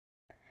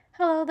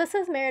Hello, this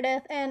is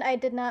Meredith, and I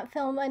did not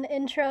film an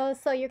intro,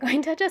 so you're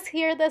going to just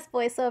hear this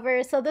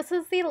voiceover. So this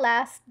is the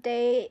last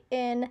day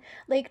in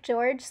Lake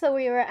George, so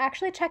we were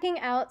actually checking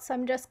out, so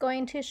I'm just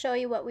going to show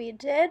you what we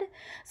did.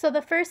 So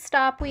the first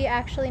stop we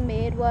actually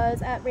made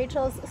was at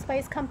Rachel's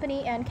Spice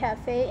Company and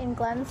Cafe in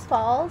Glens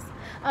Falls.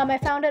 I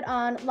found it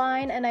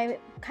online, and I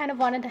kind of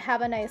wanted to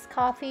have a nice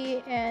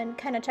coffee and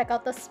kind of check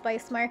out the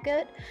spice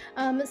market.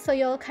 So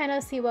you'll kind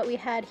of see what we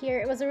had here.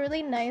 It was a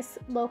really nice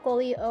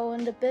locally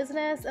owned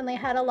business, and they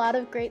had a lot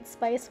of great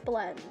spice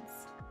blends.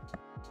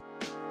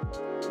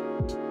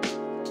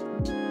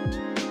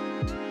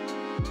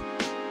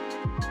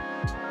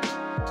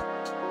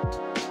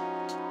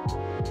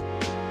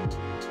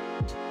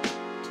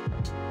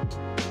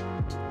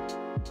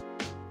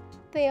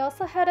 They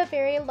also had a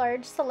very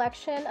large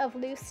selection of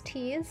loose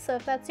teas, so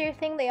if that's your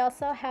thing, they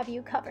also have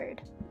you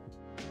covered.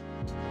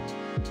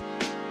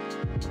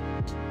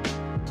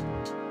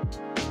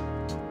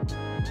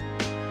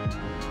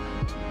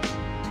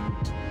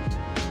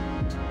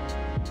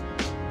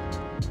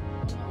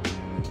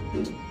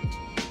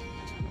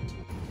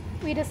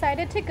 We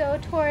decided to go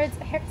towards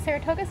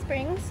Saratoga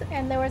Springs,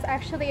 and there was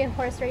actually a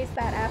horse race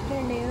that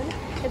afternoon.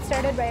 It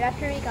started right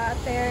after we got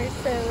there,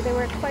 so there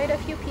were quite a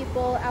few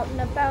people out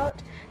and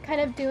about kind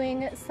of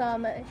doing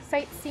some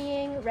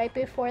sightseeing right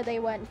before they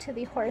went to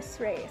the horse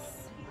race.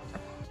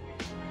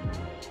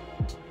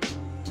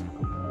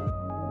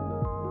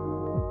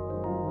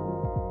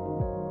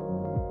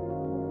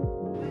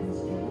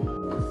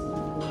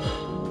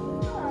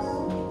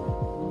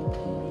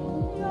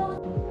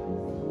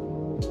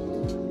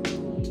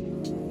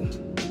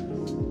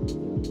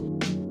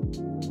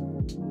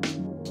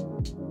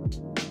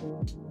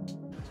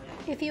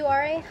 If you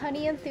are a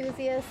honey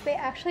enthusiast, they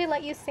actually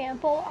let you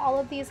sample all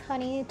of these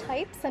honey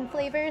types and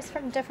flavors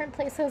from different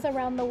places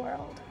around the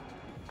world.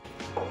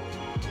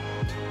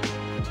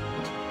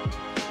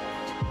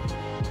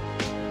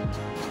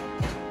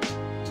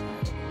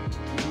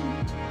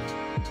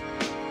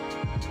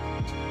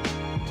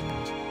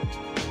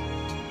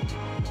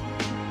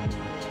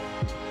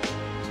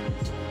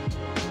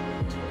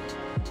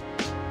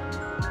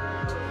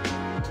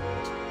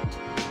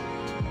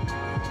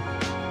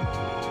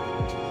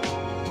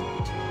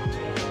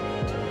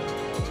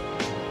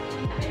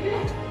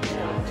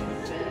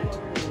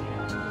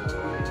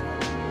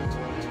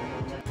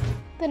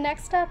 The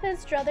next stop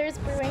is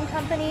Druthers Brewing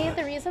Company.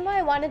 The reason why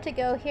I wanted to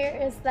go here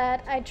is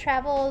that I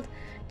traveled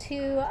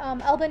to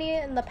Albany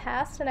in the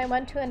past, and I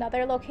went to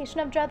another location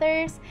of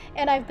Druthers,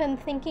 and I've been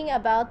thinking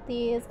about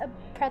these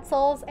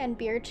pretzels and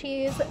beer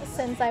cheese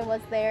since I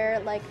was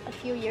there like a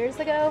few years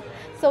ago.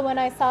 So when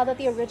I saw that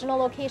the original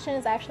location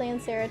is actually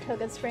in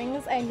Saratoga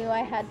Springs, I knew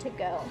I had to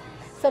go.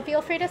 So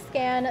feel free to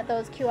scan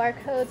those QR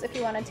codes if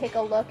you want to take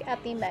a look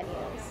at the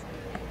menus.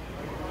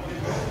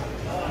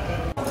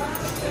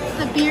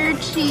 The beer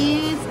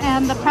cheese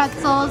and the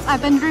pretzels.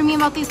 I've been dreaming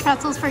about these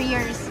pretzels for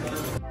years.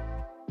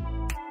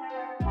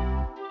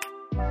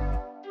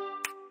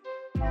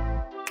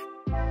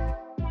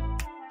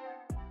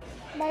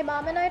 My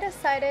mom and I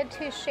decided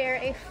to share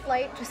a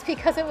flight just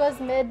because it was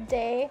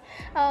midday,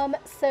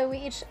 so we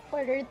each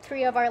ordered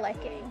 3 of our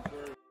liking.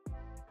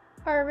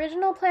 Our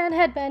original plan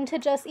had been to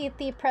just eat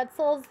the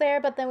pretzels there,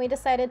 but then we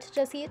decided to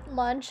just eat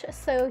lunch,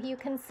 so you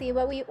can see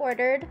what we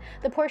ordered.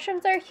 The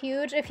portions are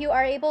huge. If you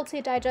are able to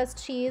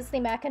digest cheese, the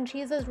mac and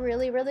cheese is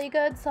really, really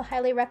good, so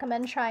highly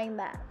recommend trying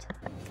that.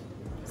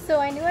 So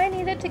I knew I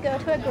needed to go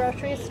to a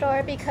grocery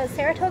store because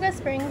Saratoga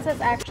Springs is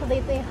actually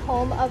the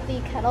home of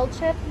the kettle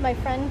chip. My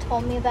friend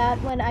told me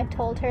that when I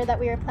told her that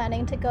we were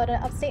planning to go to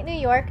upstate New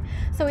York.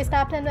 So we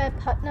stopped in a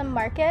Putnam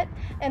Market,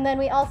 and then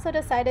we also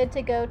decided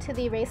to go to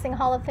the Racing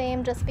Hall of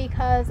Fame just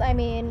because, I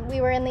mean,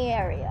 we were in the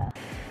area.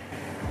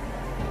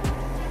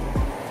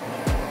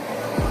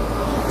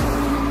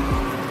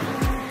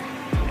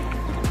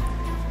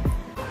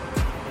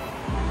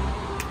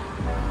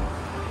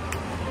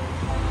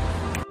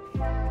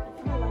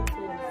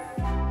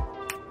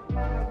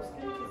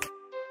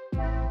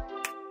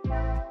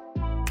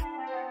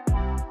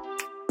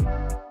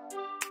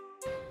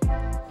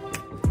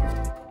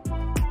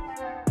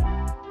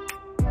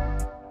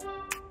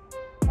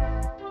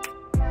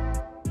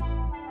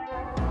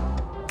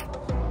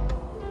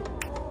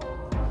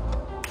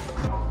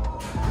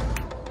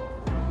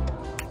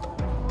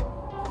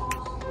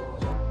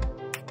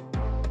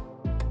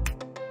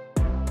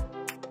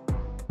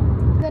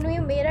 Then we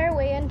made our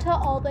way into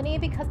Albany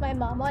because my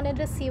mom wanted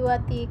to see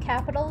what the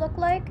Capitol looked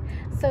like.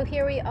 So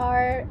here we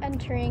are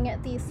entering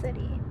the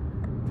city.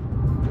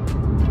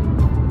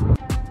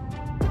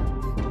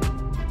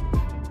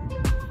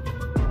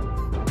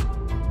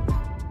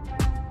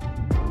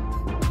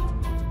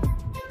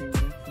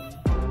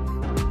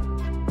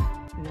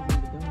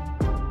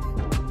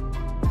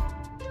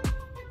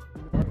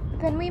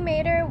 Then we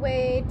made our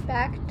way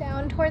back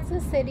down towards the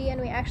city, and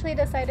we actually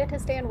decided to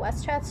stay in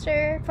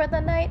Westchester for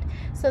the night.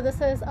 So this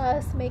is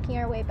us making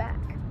our way back.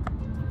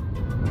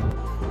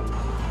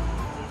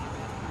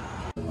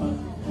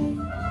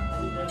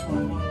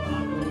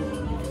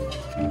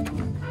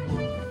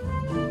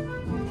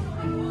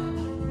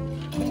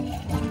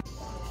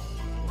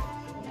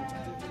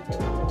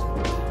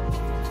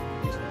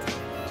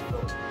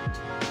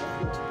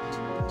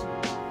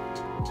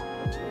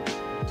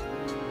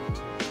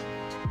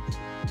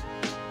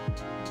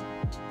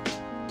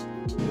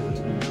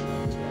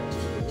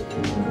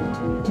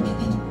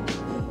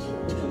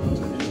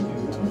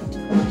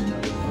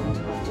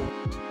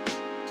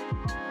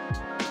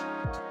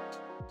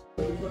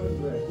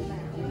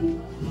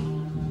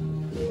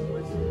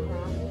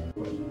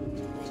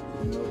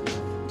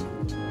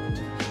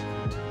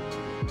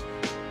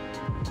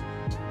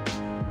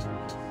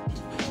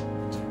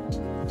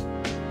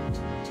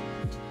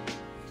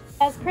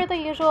 per the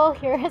usual,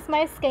 here is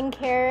my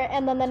skincare,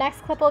 and then the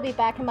next clip will be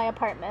back in my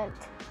apartment.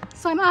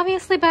 So I'm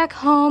obviously back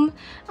home.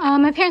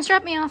 My parents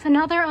dropped me off and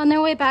now they're on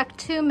their way back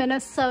to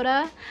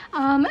Minnesota.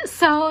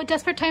 So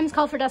desperate times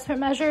call for desperate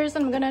measures.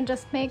 I'm gonna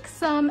just make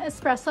some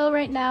espresso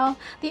right now,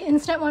 the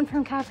instant one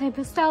from Cafe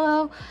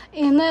Bustelo,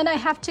 and then I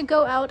have to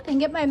go out and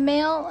get my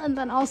mail, and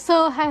then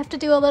also I have to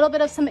do a little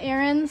bit of some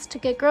errands to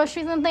get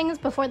groceries and things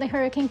before the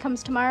hurricane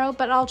comes tomorrow,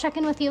 but I'll check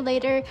in with you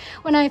later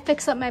when I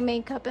fix up my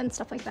makeup and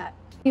stuff like that.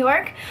 New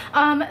York.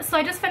 So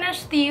I just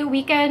finished the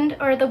weekend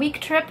or the week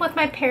trip with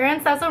my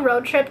parents as a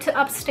road trip to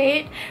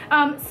upstate.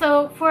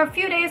 So for a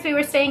few days we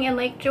were staying in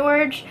Lake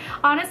George.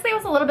 Honestly, it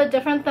was a little bit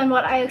different than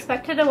what I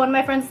expected, and one of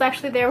my friends is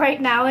actually there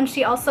right now and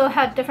she also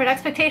had different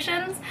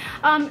expectations.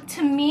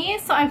 To me,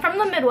 so I'm from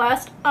the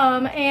Midwest,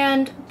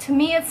 and to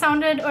me it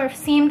sounded or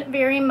seemed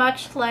very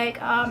much like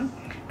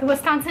the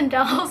Wisconsin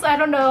Dells. I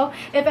don't know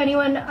if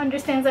anyone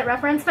understands that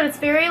reference, but it's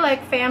very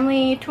like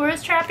family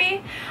tourist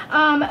trappy.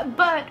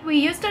 But we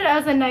used it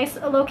as a nice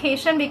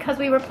location because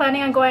we were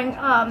planning on going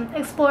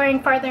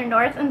exploring farther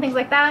north and things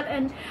like that,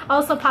 and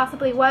also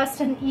possibly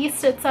west and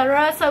east,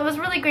 etc. So it was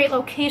a really great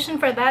location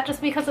for that,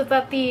 just because it's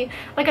at the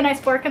like a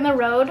nice fork in the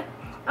road.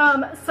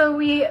 So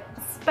we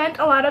spent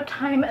a lot of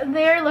time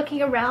there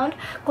looking around.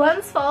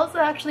 Glens Falls is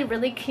actually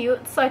really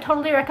cute, so I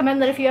totally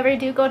recommend that if you ever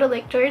do go to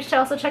Lake George to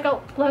also check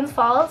out Glens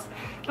Falls.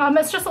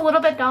 It's just a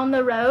little bit down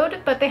the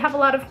road, but they have a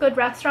lot of good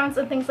restaurants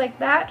and things like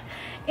that.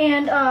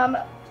 And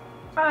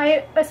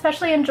I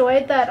especially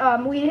enjoyed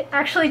that we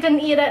actually didn't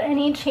eat at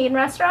any chain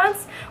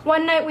restaurants.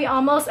 One night we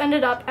almost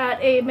ended up at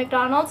a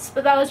McDonald's,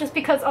 but that was just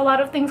because a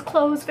lot of things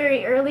close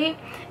very early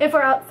if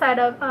we're outside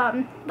of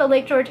the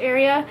Lake George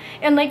area.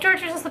 And Lake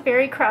George is just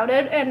very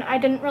crowded, and I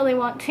didn't really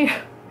want to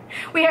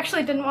we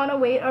actually didn't want to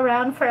wait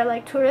around for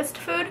like tourist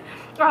food.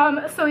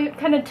 So we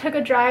kind of took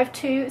a drive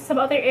to some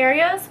other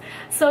areas.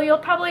 So you'll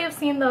probably have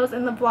seen those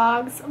in the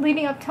vlogs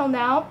leading up till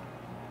now.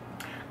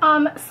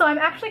 So I'm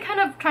actually kind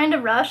of trying to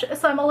rush,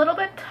 so I'm a little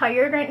bit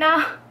tired right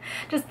now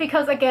just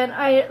because, again,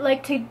 I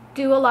like to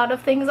do a lot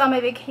of things on my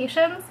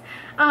vacations.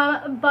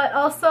 But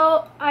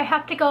also I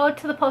have to go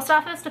to the post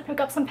office to pick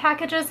up some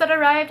packages that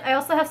arrived. I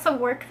also have some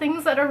work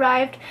things that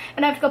arrived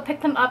and I have to go pick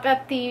them up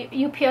at the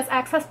UPS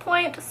access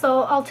point,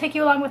 so I'll take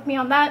you along with me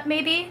on that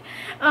maybe.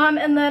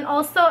 And then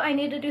also I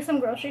need to do some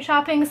grocery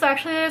shopping. So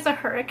actually there's a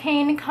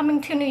hurricane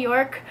coming to New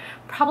York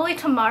probably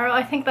tomorrow.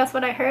 I think that's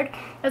what I heard,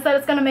 is that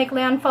it's going to make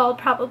landfall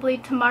probably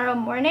tomorrow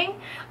morning.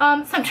 So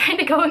I'm trying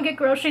to go and get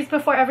groceries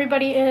before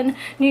everybody in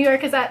New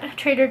York is at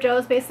Trader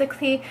Joe's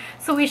basically,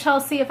 so we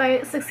shall see if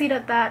I succeed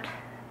at that.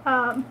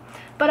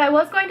 But I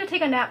was going to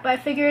take a nap, but I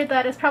figured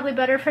that it's probably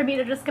better for me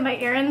to just get my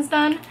errands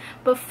done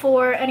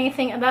before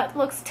anything, and that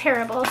looks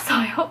terrible, so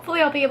hopefully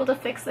I'll be able to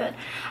fix it.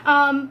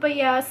 But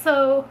yeah,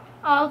 so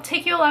I'll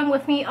take you along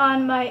with me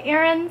on my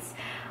errands.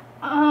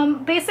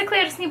 Basically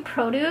I just need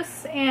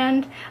produce,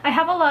 and I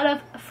have a lot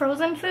of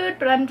frozen food,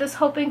 but I'm just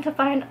hoping to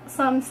find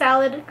some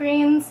salad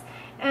greens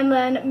and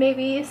then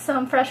maybe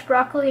some fresh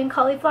broccoli and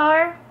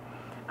cauliflower.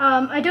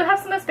 I do have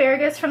some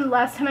asparagus from the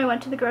last time I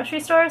went to the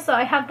grocery store, so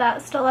I have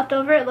that still left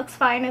over. It looks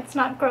fine. It's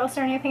not gross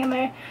or anything in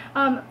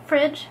my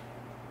fridge.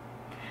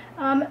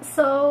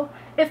 So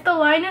if the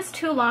line is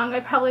too long, I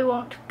probably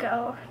won't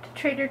go to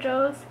Trader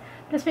Joe's,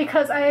 just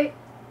because I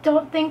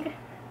don't think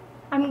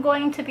I'm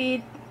going to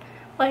be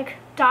like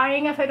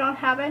dying if I don't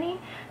have any,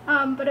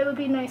 but it would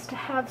be nice to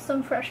have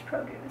some fresh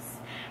produce.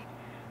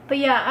 But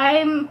yeah,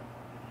 I'm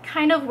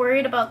kind of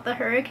worried about the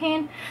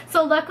hurricane.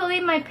 So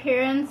luckily my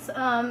parents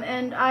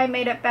and I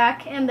made it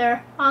back, and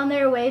they're on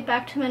their way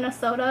back to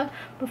Minnesota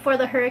before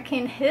the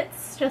hurricane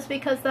hits, just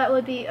because that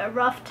would be a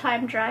rough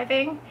time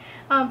driving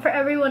for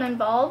everyone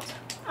involved.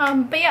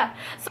 But yeah,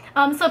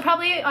 so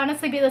probably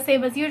honestly be the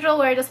same as usual,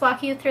 where I just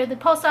walk you through the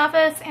post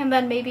office and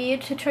then maybe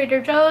to Trader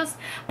Joe's,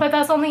 but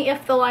that's only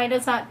if the line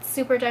is not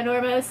super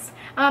ginormous.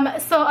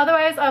 So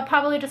otherwise I'll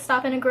probably just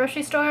stop in a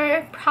grocery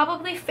store,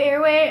 probably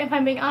Fairway if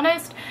I'm being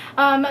honest.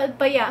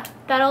 But yeah,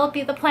 that'll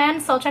be the plan,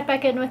 so I'll check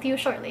back in with you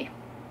shortly.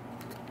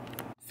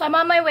 So I'm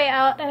on my way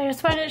out, and I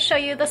just wanted to show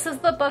you, this is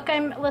the book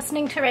I'm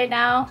listening to right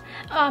now.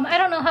 I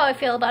don't know how I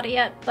feel about it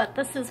yet, but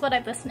this is what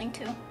I'm listening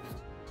to.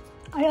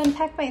 I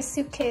unpacked my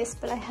suitcase,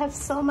 but I have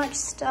so much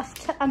stuff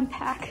to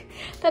unpack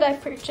that I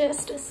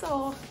purchased,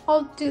 so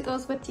I'll do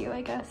those with you,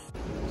 I guess.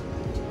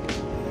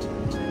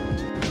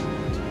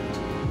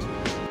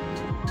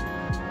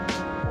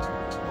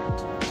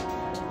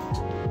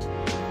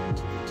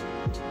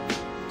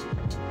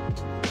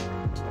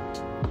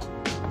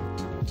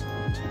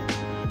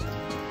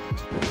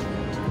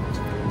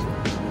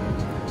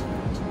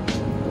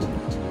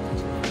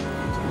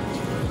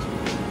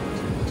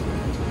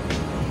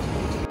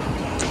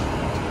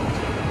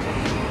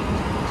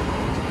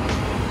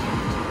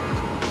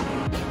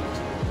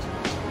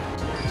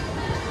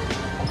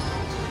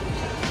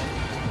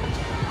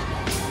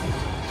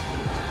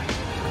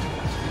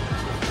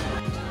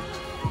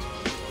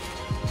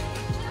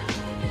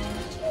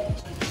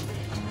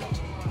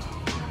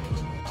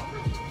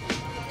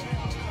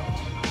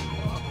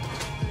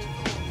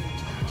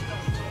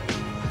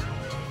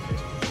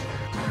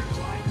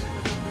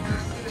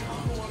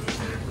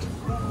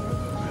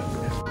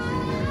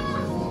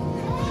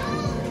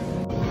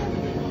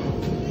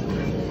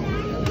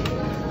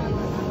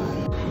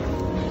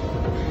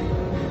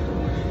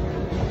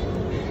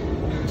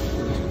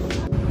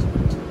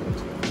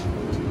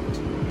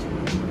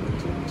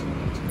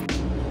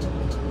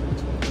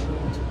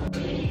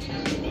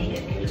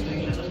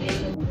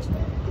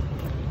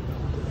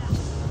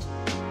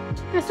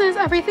 is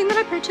everything that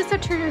I purchased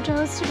at Trader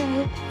Joe's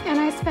today, and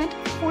I spent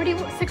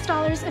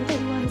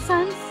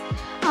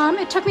 $46.51.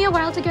 It took me a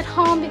while to get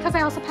home because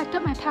I also packed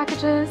up my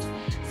packages,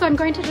 so I'm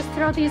going to just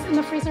throw these in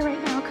the freezer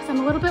right now because I'm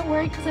a little bit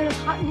worried because it is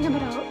hot and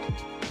humid out.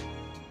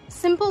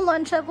 Simple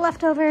lunch of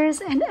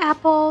leftovers and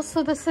apples.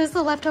 So this is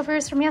the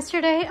leftovers from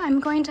yesterday. I'm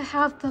going to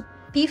have the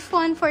beef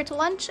one for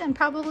lunch and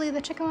probably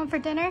the chicken one for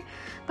dinner,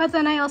 but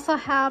then I also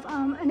have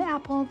an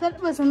apple that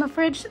was in the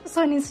fridge,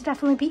 so it needs to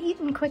definitely be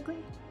eaten quickly.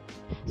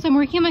 So I'm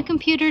working on my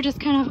computer, just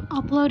kind of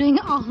uploading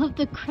all of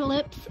the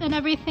clips and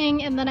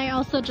everything, and then I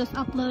also just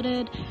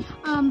uploaded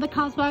the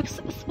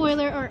Cosbox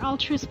spoiler, or all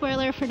true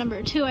spoiler for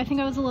number 2. I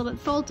think I was a little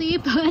bit salty,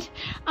 but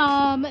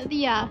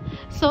yeah.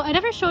 So I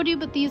never showed you,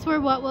 but these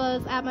were what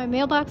was at my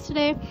mailbox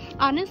today.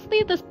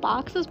 Honestly, this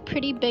box is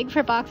pretty big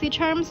for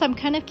BoxyCharm, so I'm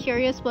kind of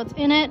curious what's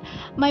in it.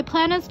 My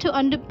plan is to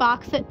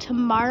unbox it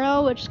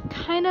tomorrow, which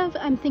kind of,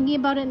 I'm thinking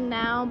about it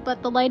now,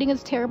 but the lighting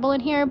is terrible in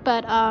here,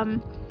 but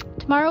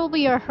tomorrow will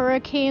be a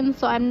hurricane,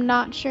 so I'm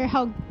not sure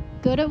how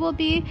good it will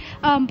be,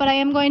 but I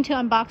am going to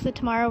unbox it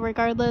tomorrow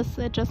regardless.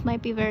 It just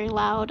might be very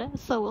loud,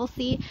 so we'll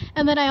see.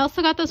 And then I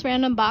also got this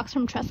random box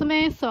from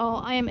Tresemme, so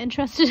I am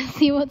interested to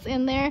see what's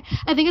in there.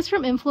 I think it's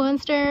from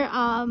Influencer,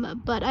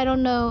 but I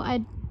don't know.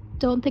 I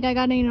don't think I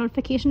got any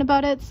notification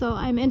about it, so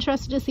I'm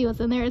interested to see what's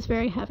in there. It's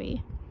very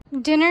heavy.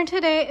 Dinner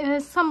today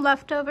is some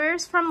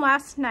leftovers from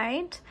last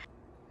night.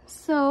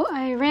 So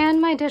I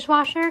ran my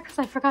dishwasher because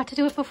I forgot to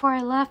do it before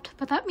I left,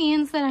 but that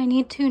means that I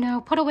need to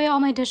now put away all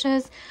my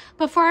dishes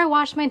before I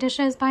wash my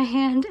dishes by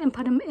hand and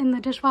put them in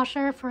the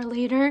dishwasher for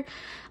later.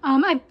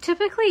 I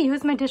typically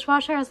use my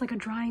dishwasher as like a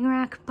drying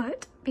rack,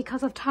 but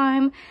because of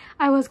time,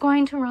 I was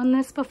going to run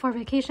this before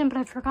vacation, but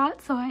I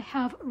forgot, so I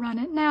have run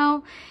it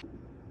now.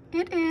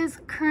 It is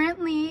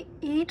currently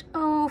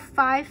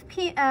 8:05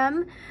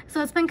 p.m.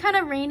 so it's been kind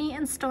of rainy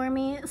and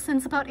stormy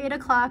since about 8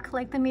 o'clock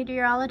like the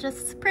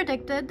meteorologists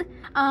predicted.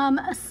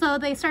 So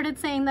they started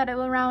saying that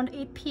around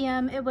 8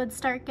 p.m. it would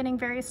start getting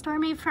very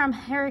stormy from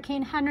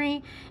Hurricane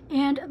Henry,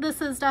 and this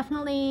is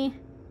definitely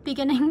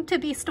beginning to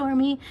be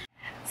stormy.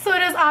 So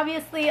it is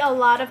obviously a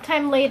lot of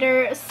time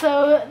later,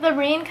 so the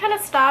rain kind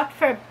of stopped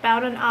for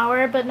about an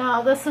hour, but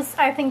now this is,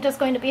 I think, just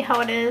going to be how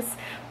it is,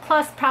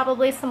 plus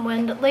probably some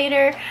wind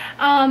later.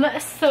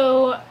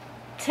 So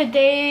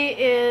today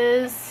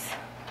is,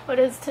 what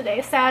is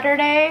today?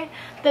 Saturday,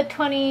 the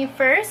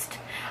 21st.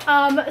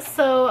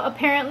 So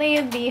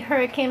apparently the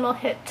hurricane will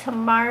hit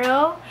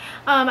tomorrow.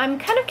 I'm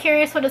kind of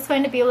curious what it's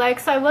going to be like.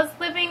 So I was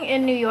living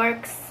in New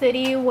York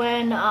City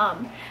when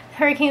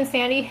Hurricane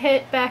Sandy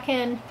hit back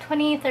in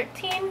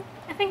 2013.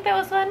 I think that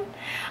was when.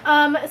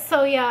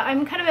 So yeah,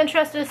 I'm kind of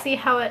interested to see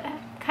how it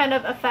kind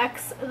of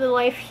affects the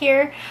life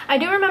here. I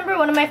do remember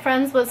one of my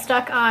friends was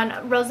stuck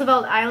on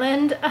Roosevelt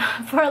Island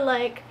for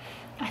like,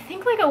 I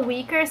think like a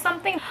week or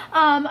something.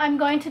 I'm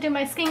going to do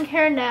my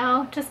skincare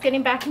now, just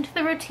getting back into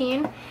the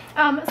routine.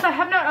 So I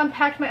have not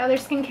unpacked my other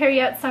skincare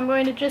yet, so I'm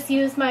going to just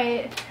use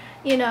my,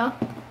 you know,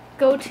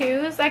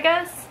 go-tos, I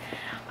guess.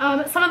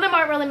 Some of them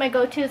aren't really my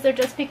go-tos, they're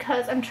just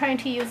because I'm trying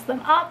to use them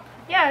up.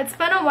 Yeah, it's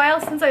been a while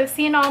since I've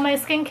seen all my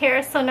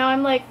skincare, so now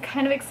I'm like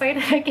kind of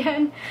excited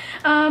again.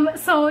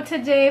 So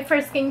today for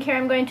skincare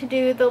I'm going to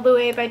do the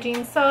Louis by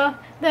Jean So,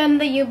 then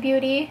the U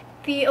Beauty,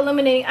 the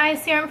Illuminating Eye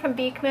Serum from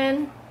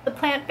Beekman, the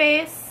Plant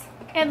Base,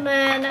 and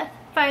then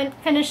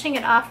finishing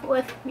it off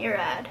with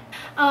Murad.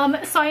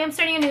 So I am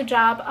starting a new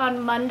job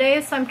on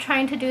Monday, so I'm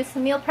trying to do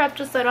some meal prep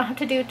just so I don't have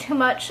to do too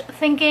much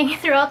thinking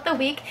throughout the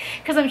week,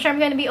 because I'm sure I'm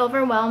going to be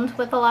overwhelmed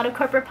with a lot of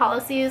corporate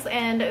policies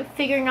and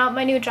figuring out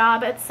my new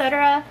job,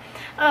 etc.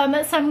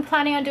 So I'm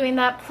planning on doing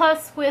that,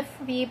 plus with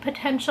the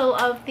potential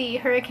of the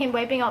hurricane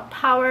wiping out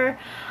power,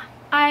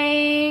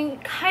 I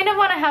kind of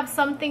want to have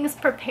some things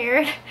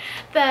prepared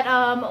that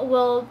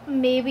will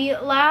maybe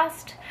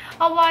last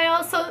a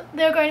while, so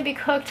they're going to be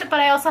cooked, but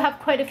I also have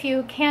quite a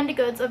few canned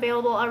goods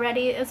available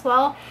already as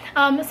well,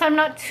 so I'm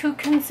not too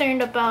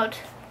concerned about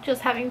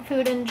just having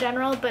food in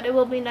general, but it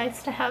will be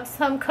nice to have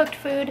some cooked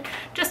food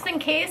just in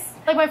case.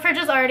 Like my fridge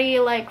is already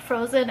like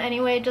frozen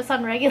anyway, just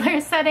on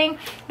regular setting,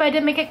 but I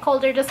did make it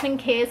colder just in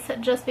case,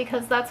 just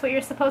because that's what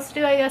you're supposed to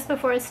do, I guess,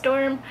 before a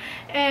storm.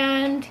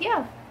 And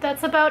yeah,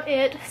 that's about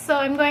it. So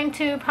I'm going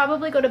to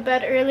probably go to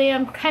bed early.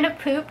 I'm kind of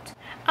pooped.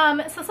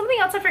 So something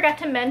else I forgot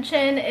to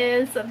mention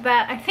is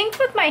that I think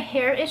with my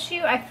hair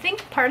issue, I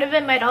think part of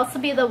it might also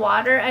be the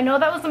water. I know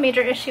that was a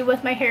major issue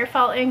with my hair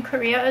fall in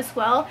Korea as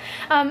well.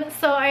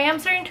 So I am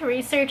starting to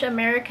research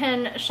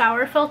American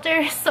shower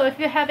filters. So if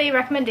you have a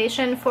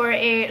recommendation for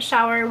a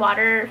shower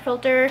water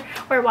filter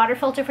or water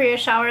filter for your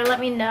shower,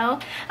 let me know.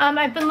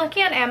 I've been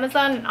looking on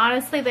Amazon, and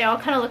honestly they all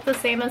kind of look the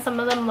same, and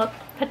some of them look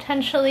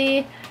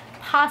potentially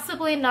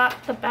possibly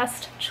not the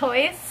best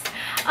choice.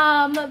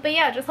 But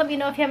yeah, just let me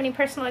know if you have any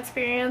personal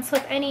experience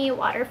with any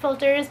water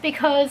filters,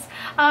 because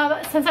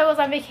since I was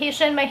on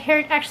vacation, my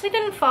hair actually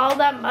didn't fall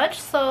that much,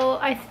 so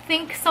I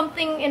think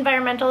something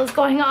environmental is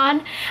going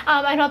on.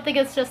 I don't think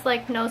it's just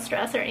like no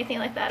stress or anything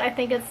like that. I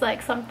think it's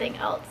like something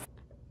else.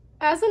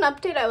 As an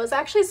update, I was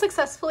actually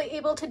successfully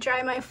able to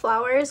dry my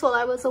flowers while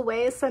I was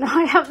away, so now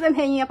I have them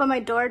hanging up on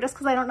my door just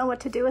because I don't know what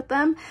to do with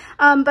them.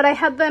 But I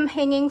had them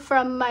hanging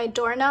from my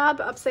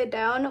doorknob upside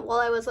down while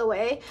I was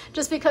away,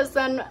 just because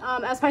then,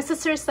 as my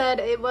sister said,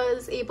 it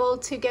was able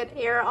to get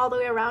air all the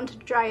way around to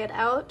dry it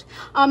out.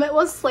 It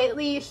was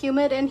slightly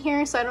humid in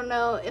here, so I don't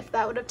know if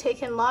that would have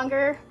taken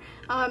longer.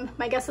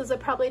 My guess is it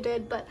probably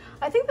did, but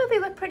I think that they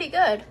look pretty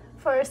good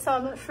for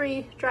some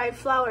free dried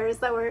flowers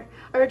that were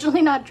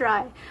originally not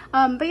dry.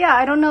 But yeah,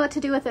 I don't know what to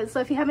do with it,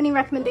 so if you have any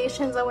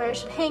recommendations on where I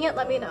should hang it,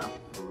 let me know.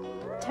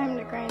 Time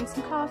to grind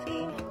some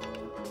coffee.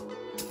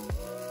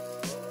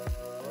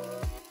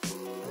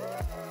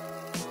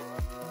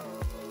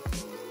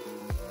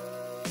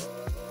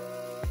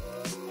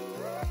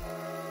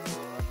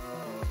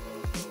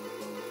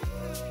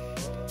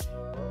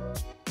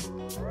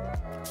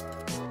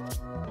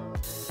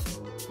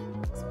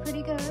 Looks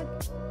pretty good.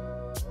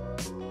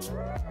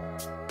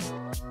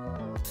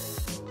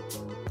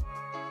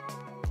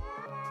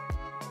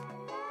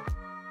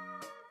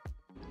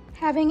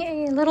 Having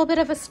a little bit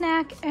of a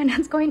snack, and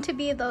it's going to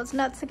be those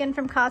nuts again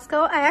from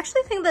Costco. I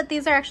actually think that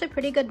these are actually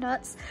pretty good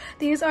nuts.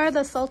 These are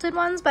the salted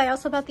ones, but I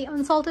also bought the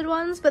unsalted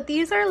ones, but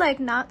these are like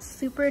not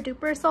super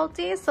duper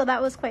salty, so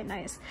that was quite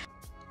nice.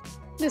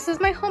 This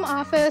is my home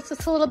office.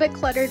 It's a little bit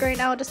cluttered right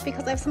now just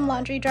because I have some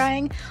laundry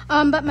drying,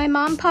 but my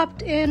mom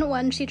popped in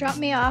when she dropped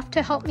me off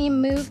to help me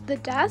move the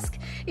desk.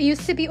 It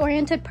used to be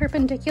oriented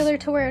perpendicular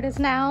to where it is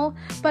now,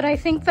 but I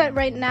think that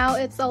right now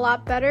it's a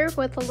lot better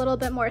with a little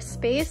bit more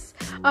space.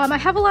 I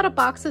have a lot of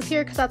boxes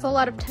here because that's a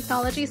lot of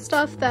technology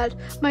stuff that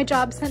my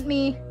job sent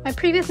me, my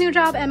previous new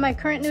job and my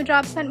current new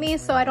job sent me,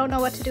 so I don't know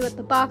what to do with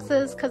the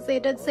boxes because they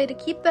did say to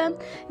keep them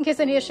in case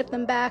I need to ship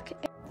them back.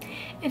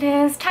 It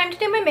is time to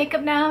do my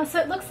makeup now, so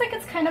it looks like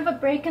it's kind of a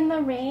break in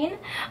the rain,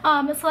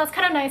 so that's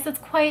kind of nice. It's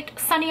quite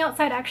sunny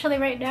outside actually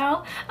right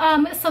now,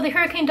 so the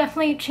hurricane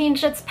definitely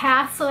changed its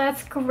path, so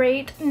that's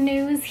great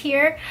news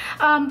here,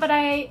 but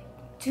I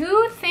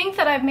do think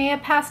that I may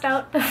have passed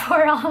out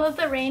before all of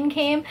the rain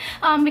came,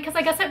 because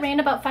I guess it rained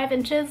about 5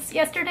 inches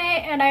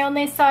yesterday and I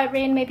only saw it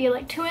rain maybe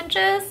like 2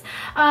 inches.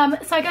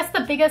 So I guess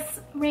the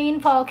biggest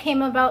rainfall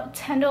came about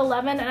 10 to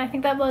 11, and I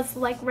think that was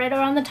like right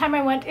around the time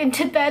I went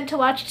into bed to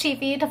watch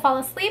TV to fall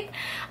asleep.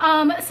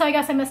 So I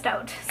guess I missed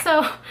out.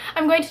 So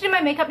I'm going to do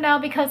my makeup now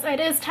because it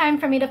is time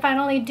for me to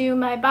finally do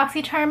my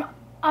BoxyCharm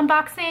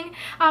unboxing.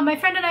 My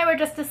friend and I were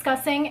just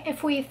discussing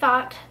if we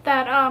thought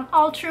that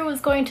All True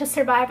was going to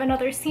survive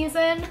another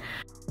season.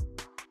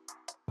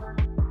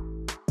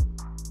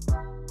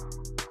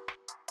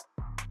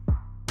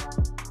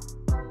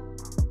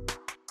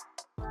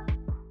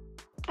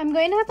 I'm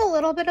going to have a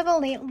little bit of a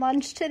late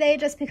lunch today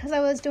just because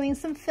I was doing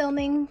some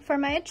filming for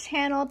my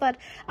channel, but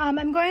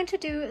I'm going to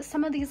do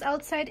some of these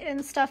outside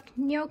in stuffed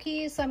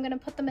gnocchi, so I'm going to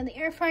put them in the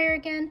air fryer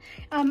again.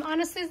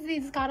 Honestly,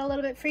 these got a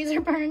little bit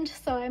freezer burned,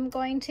 so I'm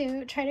going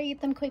to try to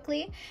eat them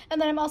quickly. And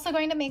then I'm also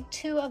going to make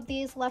 2 of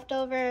these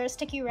leftover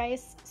sticky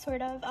rice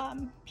sort of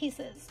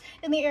pieces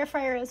in the air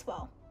fryer as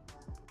well.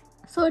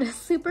 So it is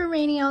super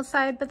rainy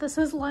outside, but this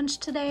is lunch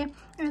today,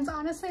 and it's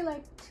honestly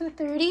like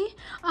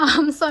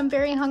 2:30, so I'm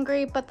very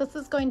hungry, but this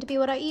is going to be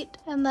what I eat,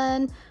 and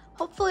then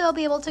hopefully I'll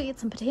be able to eat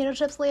some potato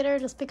chips later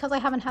just because I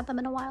haven't had them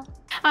in a while.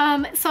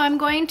 So I'm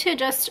going to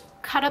just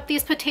cut up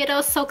these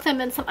potatoes, soak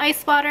them in some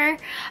ice water,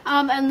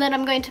 and then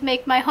I'm going to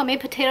make my homemade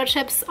potato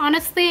chips.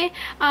 Honestly,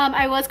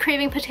 I was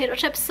craving potato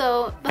chips,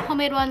 so the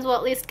homemade ones will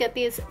at least get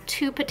these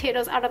 2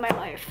 potatoes out of my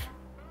life.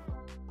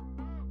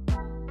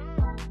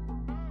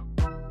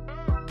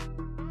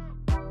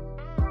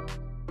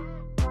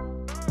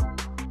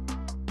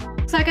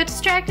 So I got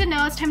distracted,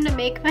 now it's time to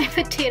make my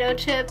potato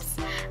chips.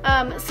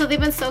 So they've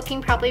been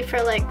soaking probably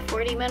for like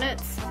 40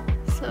 minutes.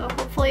 So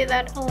hopefully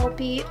that'll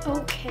be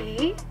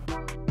okay.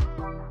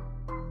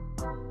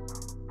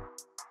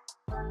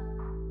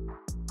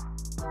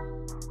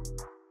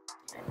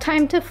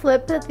 Time to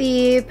flip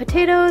the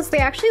potatoes. They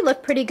actually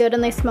look pretty good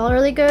and they smell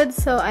really good,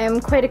 so I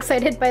am quite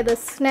excited by this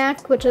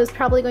snack, which is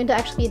probably going to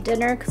actually be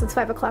dinner because it's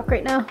 5 o'clock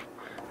right now.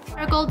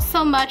 Struggled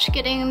so much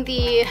getting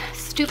the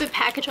stupid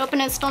package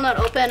open. It's still not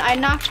open. I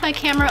knocked my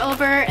camera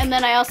over and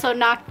then I also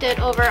knocked it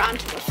over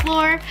onto the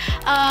floor,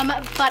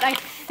 but I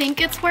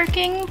think it's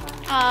working,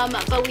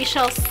 but we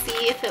shall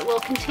see if it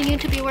will continue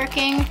to be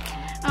working.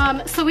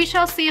 So we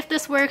shall see if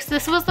this works.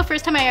 This was the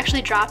first time I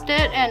actually dropped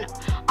it, and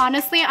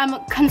honestly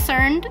I'm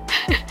concerned.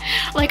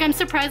 Like, I'm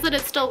surprised that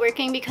it's still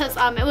working because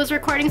it was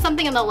recording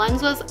something and the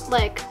lens was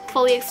like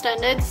fully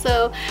extended,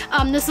 so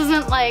this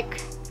isn't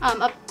like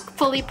a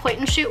fully point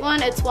and shoot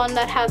one, it's one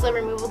that has a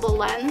removable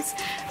lens.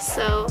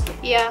 So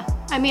yeah,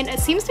 I mean, it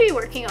seems to be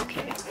working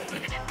okay.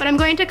 But I'm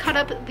going to cut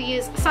up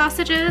these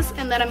sausages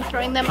and then I'm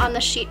throwing them on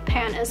the sheet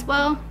pan as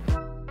well.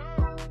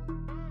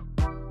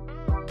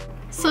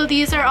 So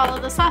these are all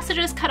of the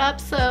sausages cut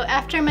up, so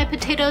after my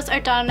potatoes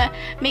are done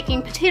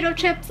making potato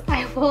chips,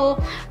 I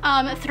will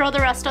throw the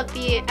rest of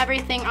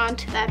everything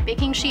onto that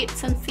baking sheet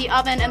since the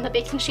oven and the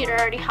baking sheet are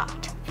already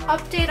hot.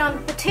 Update on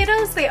the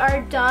potatoes, they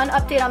are done.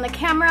 Update on the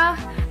camera.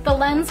 the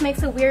lens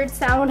makes a weird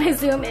sound when I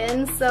zoom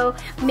in, so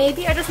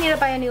maybe I just need to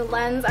buy a new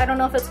lens. I don't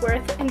know if it's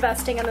worth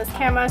investing in this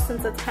camera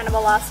since it's kind of a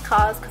lost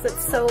cause because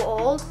it's so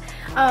old.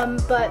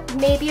 But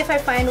maybe if I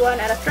find one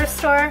at a thrift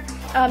store,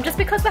 just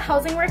because the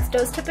Housing Works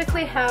does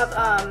typically have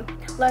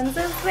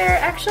lenses there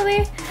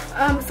actually,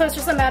 so it's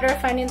just a matter of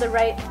finding the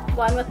right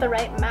one with the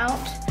right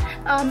mount.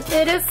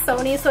 It is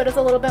Sony, so it is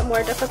a little bit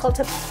more difficult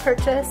to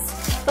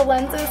purchase the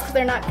lenses because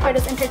they're not quite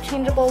as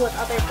interchangeable with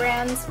other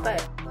brands,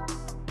 but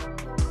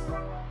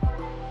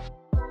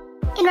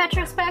in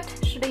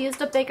retrospect, should have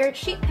used a bigger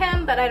sheet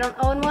pan, but I don't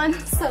own one,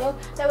 so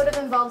that would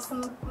have involved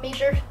some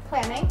major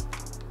planning.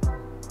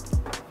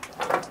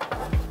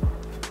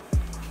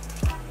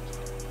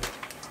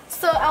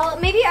 So I'll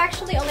maybe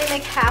actually only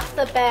make half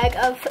the bag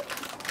of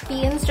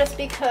beans just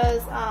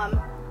because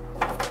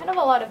it's kind of a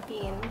lot of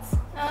beans.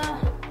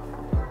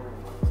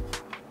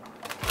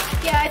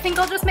 Yeah, I think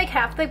I'll just make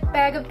half the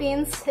bag of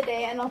beans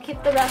today and I'll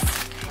keep the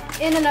rest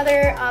in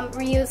another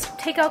reused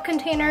takeout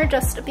container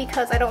just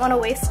because I don't want to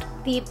waste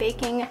the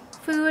baking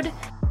food.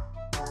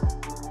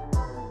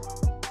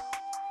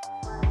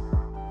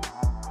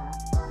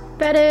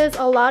 That is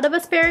a lot of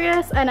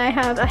asparagus, and I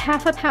have a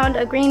half a pound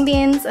of green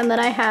beans, and then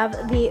I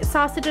have the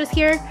sausages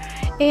here,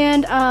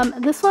 and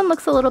this one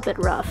looks a little bit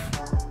rough.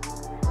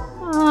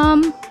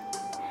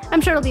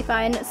 I'm sure it'll be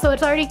fine. So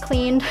it's already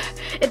cleaned.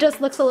 It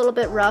just looks a little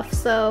bit rough,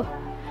 so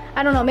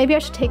I don't know, maybe I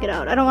should take it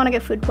out. I don't want to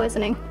get food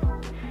poisoning.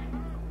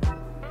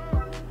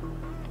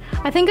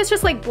 I think it's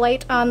just like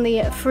blight on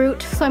the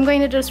fruit, so I'm going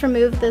to just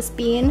remove this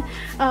bean,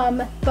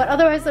 but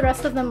otherwise the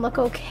rest of them look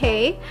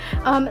okay.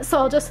 So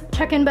I'll just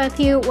check in with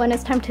you when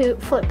it's time to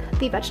flip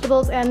the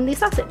vegetables and the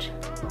sausage.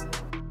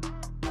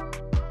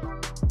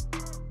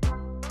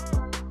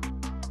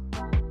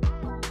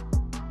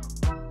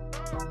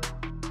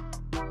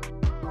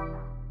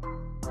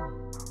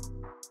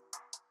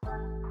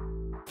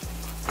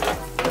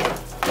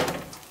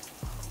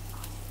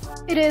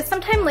 It is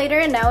sometime later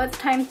and now it's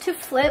time to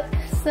flip,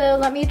 so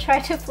let me try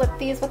to flip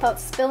these without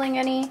spilling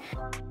any.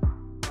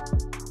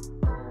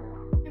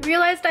 I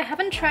realized I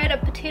haven't tried a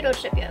potato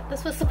chip yet.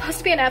 This was supposed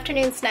to be an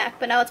afternoon snack,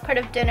 but now it's part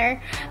of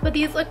dinner. But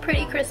these look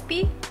pretty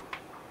crispy.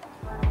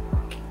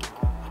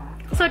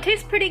 So it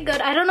tastes pretty good.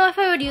 I don't know if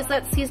I would use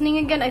that seasoning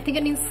again. I think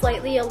it needs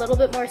slightly a little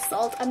bit more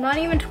salt. I'm not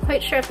even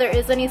quite sure if there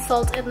is any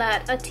salt in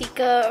that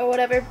Atika or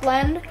whatever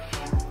blend.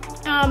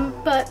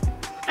 But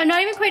I'm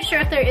not even quite sure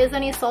if there is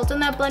any salt in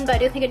that blend, but I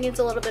do think it needs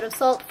a little bit of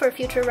salt for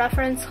future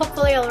reference.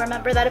 Hopefully I'll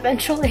remember that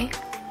eventually.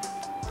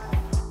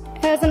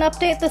 As an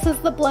update, this is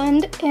the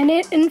blend, and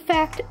it in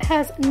fact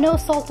has no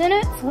salt in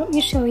it, so let me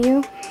show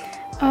you.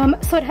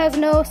 So it has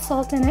no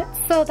salt in it,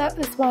 so that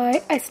is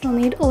why I still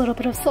need a little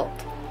bit of salt.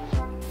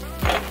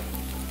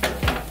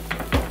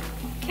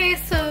 Okay,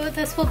 so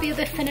this will be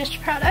the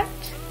finished product.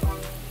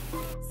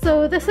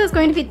 So this is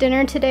going to be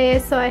dinner today,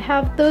 so I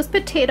have those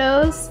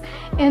potatoes,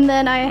 and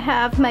then I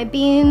have my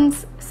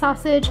beans,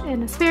 sausage,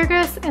 and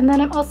asparagus, and then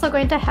I'm also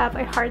going to have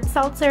a hard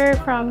seltzer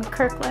from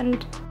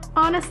Kirkland.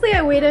 Honestly,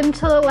 I waited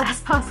until the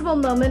last possible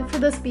moment for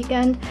this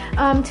weekend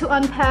to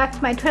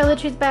unpack my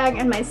toiletries bag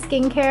and my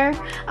skincare.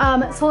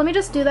 So let me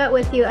just do that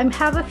with you. I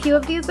have a few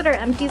of these that are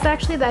empties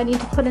actually that I need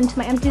to put into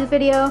my empties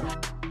video.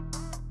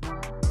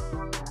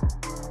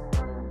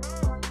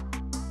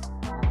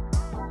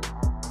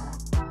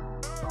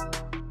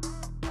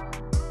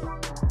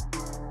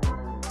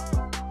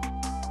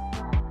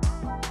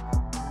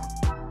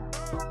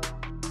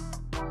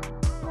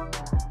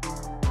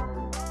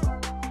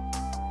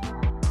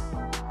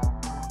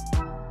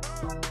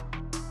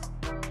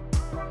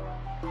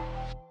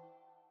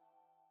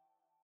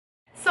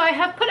 So I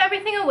have put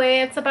everything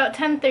away. It's about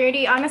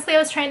 10:30. Honestly, I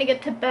was trying to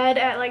get to bed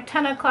at like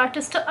 10 o'clock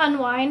just to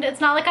unwind. It's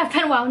not like I've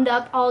been wound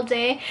up all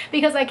day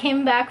because I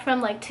came back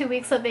from like 2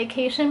 weeks of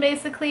vacation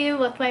basically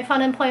with my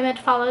fun employment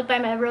followed by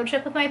my road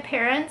trip with my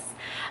parents.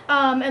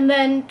 And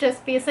then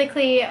just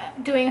basically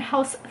doing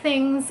house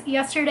things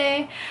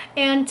yesterday.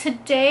 And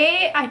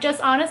today I just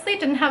honestly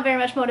didn't have very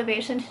much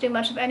motivation to do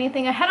much of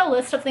anything. I had a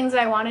list of things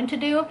that I wanted to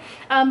do,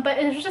 but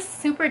it was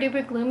just super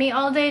duper gloomy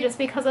all day just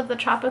because of the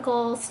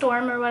tropical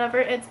storm or whatever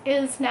it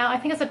is now. I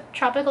think it's a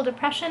tropical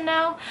depression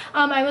now,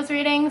 I was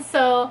reading.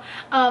 So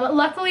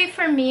luckily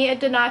for me,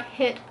 it did not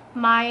hit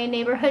my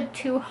neighborhood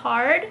too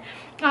hard.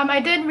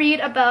 I did read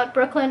about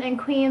Brooklyn and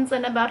Queens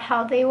and about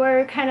how they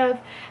were kind of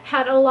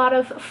had a lot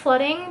of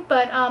flooding,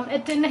 but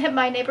it didn't hit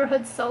my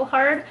neighborhood so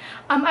hard.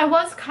 I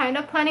was kind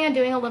of planning on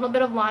doing a little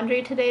bit of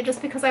laundry today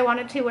just because I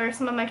wanted to wear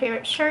some of my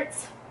favorite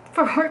shirts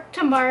for work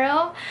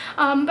tomorrow,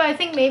 but I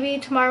think maybe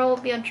tomorrow will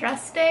be a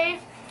dress day,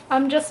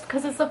 just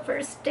because it's the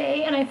first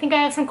day and I think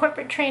I have some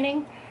corporate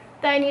training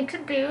that I need to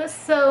do.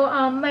 So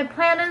my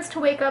plan is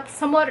to wake up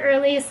somewhat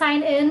early,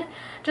 sign in,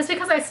 just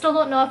because I still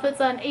don't know if it's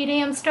an 8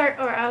 a.m. start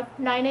or a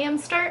 9 a.m.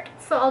 start.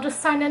 So I'll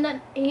just sign in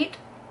at 8.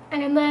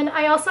 And then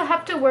I also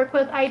have to work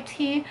with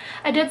IT.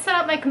 I did set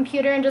up my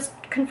computer and just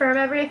confirm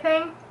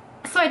everything.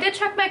 So I did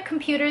check my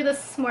computer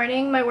this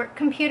morning, my work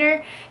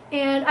computer,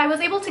 and I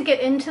was able to get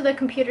into the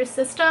computer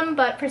system,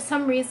 but for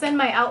some reason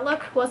my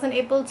Outlook wasn't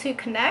able to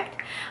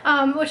connect,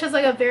 which is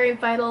like a very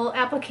vital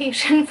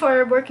application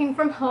for working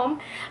from home.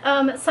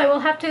 So I will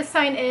have to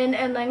sign in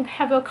and then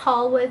have a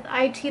call with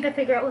IT to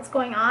figure out what's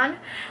going on.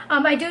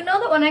 I do know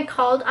that when I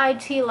called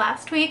IT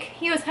last week,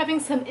 he was having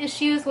some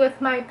issues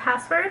with my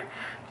password.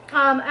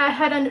 I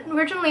had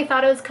originally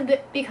thought it was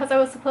because I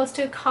was supposed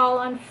to call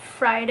on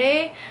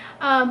Friday,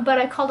 but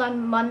I called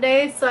on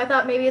Monday, so I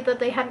thought maybe that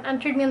they hadn't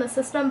entered me in the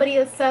system, but he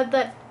has said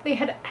that they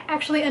had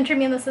actually entered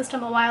me in the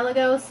system a while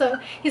ago, so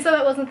he said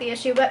that wasn't the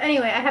issue. But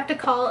anyway, I have to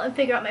call and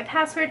figure out my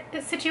password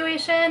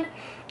situation,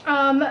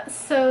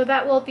 so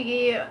that will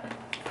be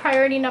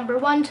priority number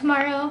 1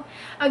 tomorrow.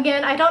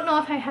 Again, I don't know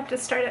if I have to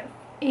start at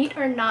 8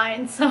 or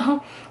 9,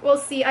 so we'll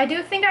see. I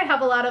do think I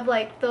have a lot of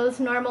like those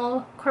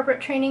normal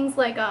corporate trainings,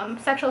 like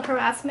sexual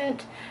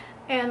harassment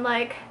and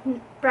like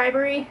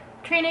bribery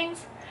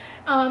trainings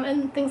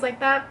and things like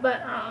that,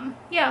 but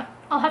yeah,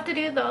 I'll have to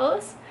do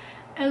those.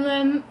 And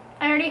then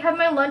I already have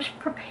my lunch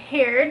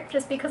prepared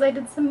just because I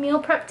did some meal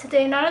prep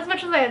today, not as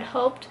much as I had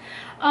hoped.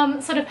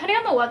 So depending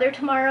on the weather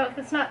tomorrow, if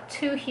it's not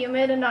too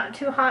humid and not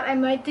too hot, I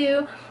might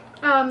do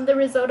the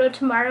risotto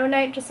tomorrow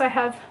night just so I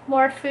have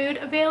more food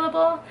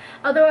available.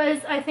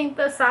 Otherwise, I think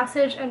the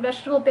sausage and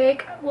vegetable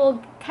bake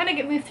will kind of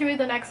get me through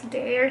the next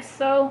day or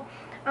so.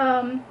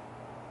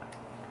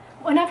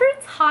 Whenever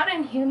it's hot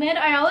and humid,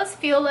 I always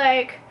feel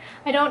like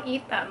I don't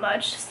eat that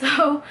much,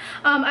 so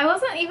I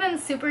wasn't even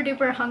super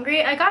duper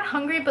hungry. I got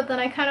hungry, but then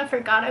I kind of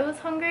forgot I was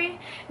hungry.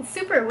 It's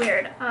super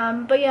weird,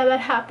 but yeah,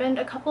 that happened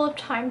a couple of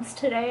times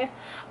today.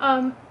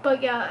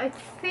 But yeah, I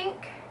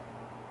think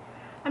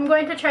I'm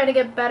going to try to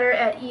get better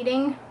at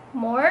eating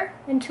more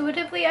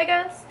intuitively, I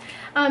guess,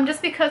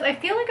 just because I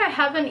feel like I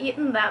haven't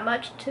eaten that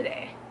much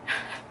today.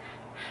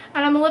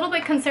 And I'm a little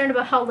bit concerned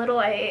about how little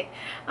I ate.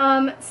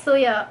 So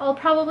yeah, I'll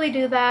probably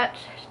do that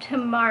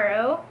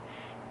tomorrow.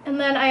 And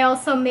then I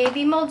also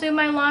maybe will do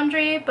my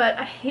laundry, but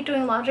I hate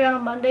doing laundry on a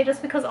Monday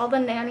just because all the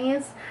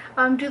nannies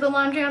do the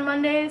laundry on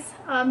Mondays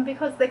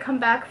because they come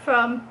back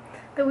from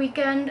the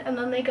weekend and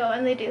then they go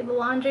and they do the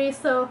laundry.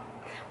 So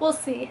we'll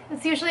see.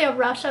 It's usually a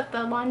rush at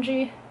the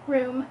laundry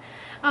room.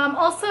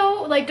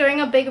 Also, like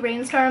during a big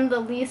rainstorm, the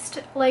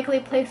least likely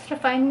place to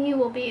find me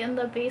will be in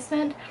the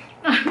basement.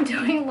 I'm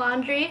doing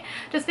laundry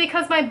just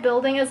because my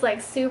building is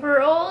like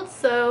super old,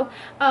 so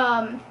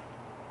I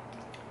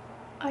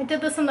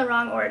did this in the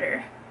wrong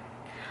order.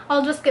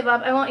 I'll just give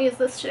up. I won't use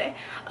this today.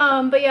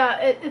 But yeah,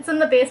 it's in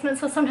the basement,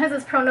 so sometimes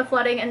it's prone to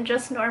flooding in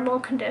just normal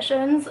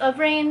conditions of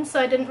rain,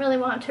 so I didn't really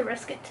want to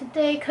risk it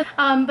today.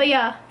 But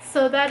yeah,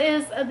 so that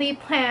is the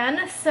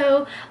plan.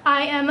 So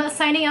I am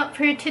signing out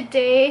for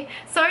today.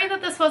 Sorry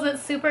that this wasn't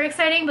super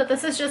exciting, but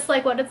this is just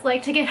like what it's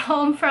like to get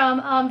home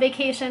from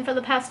vacation for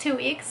the past 2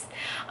 weeks.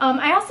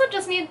 I also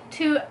just need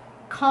to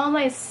call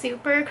my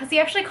super because he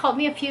actually called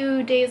me a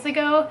few days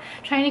ago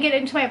trying to get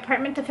into my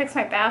apartment to fix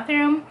my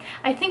bathroom.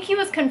 I think he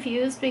was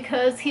confused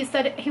because he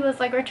said he was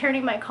like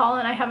returning my call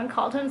and I haven't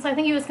called him, so I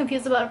think he was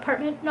confused about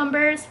apartment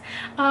numbers.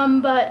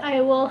 But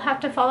I will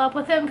have to follow up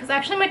with him because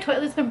actually my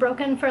toilet's been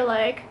broken for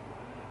like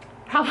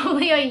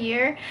probably a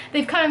year.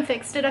 They've kind of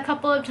fixed it a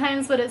couple of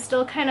times, but it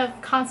still kind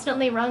of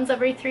constantly runs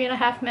every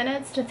 3.5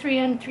 minutes to 3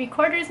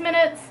 3/4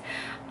 minutes.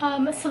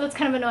 So that's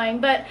kind of annoying,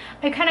 but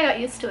I kind of got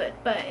used to it.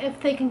 But if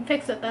they can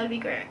fix it, that'd be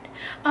great.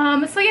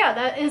 So yeah,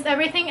 that is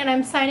everything, and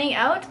I'm signing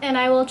out, and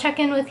I will check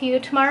in with you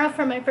tomorrow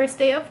for my first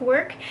day of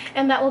work,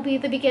 and that will be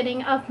the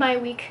beginning of my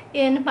week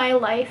in my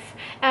life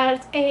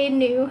at a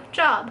new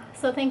job.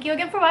 So thank you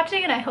again for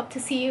watching, and I hope to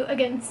see you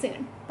again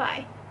soon.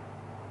 Bye.